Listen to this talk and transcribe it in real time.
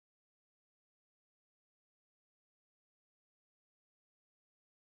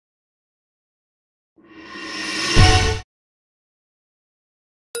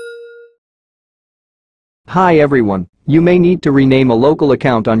Hi everyone, you may need to rename a local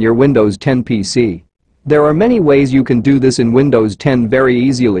account on your Windows 10 PC. There are many ways you can do this in Windows 10 very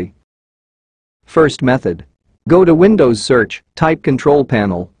easily. First method. Go to Windows Search, type Control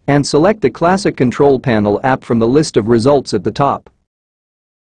Panel, and select the classic Control Panel app from the list of results at the top.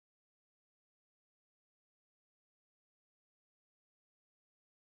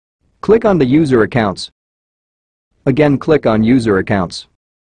 Click on the User Accounts. Again, click on User Accounts.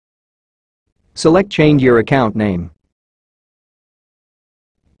 Select Change your account name.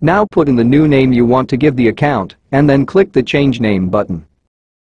 Now put in the new name you want to give the account, and then click the Change Name button.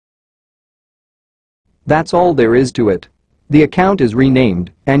 That's all there is to it. The account is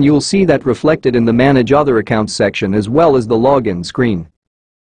renamed, and you'll see that reflected in the Manage Other Accounts section as well as the login screen.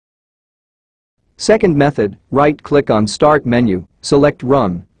 Second method, right-click on Start menu, select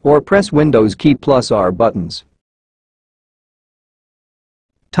Run, or press Windows key +R buttons.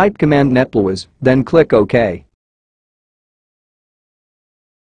 Type command netplois, then click OK.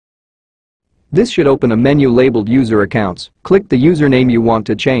 This should open a menu labeled User Accounts. Click the username you want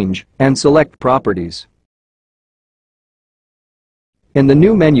to change and select Properties. In the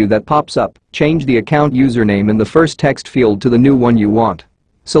new menu that pops up, change the account username in the first text field to the new one you want.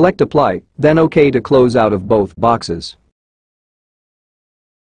 Select Apply, then OK to close out of both boxes.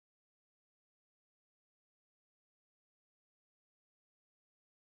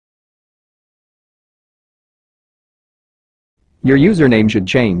 Your username should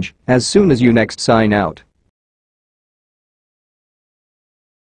change as soon as you next sign out.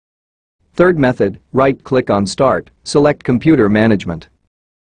 Third method, right-click on Start, select Computer Management.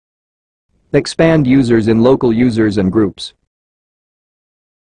 Expand users in Local Users and Groups.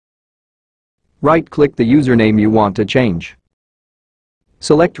 Right-click the username you want to change.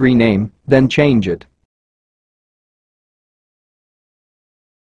 Select Rename, then change it.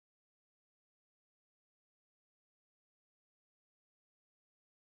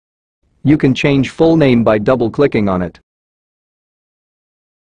 You can change full name by double-clicking on it.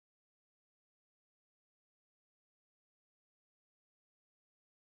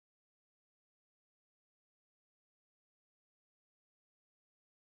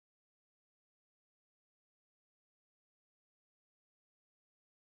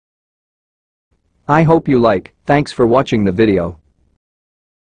 I hope you like. Thanks for watching the video.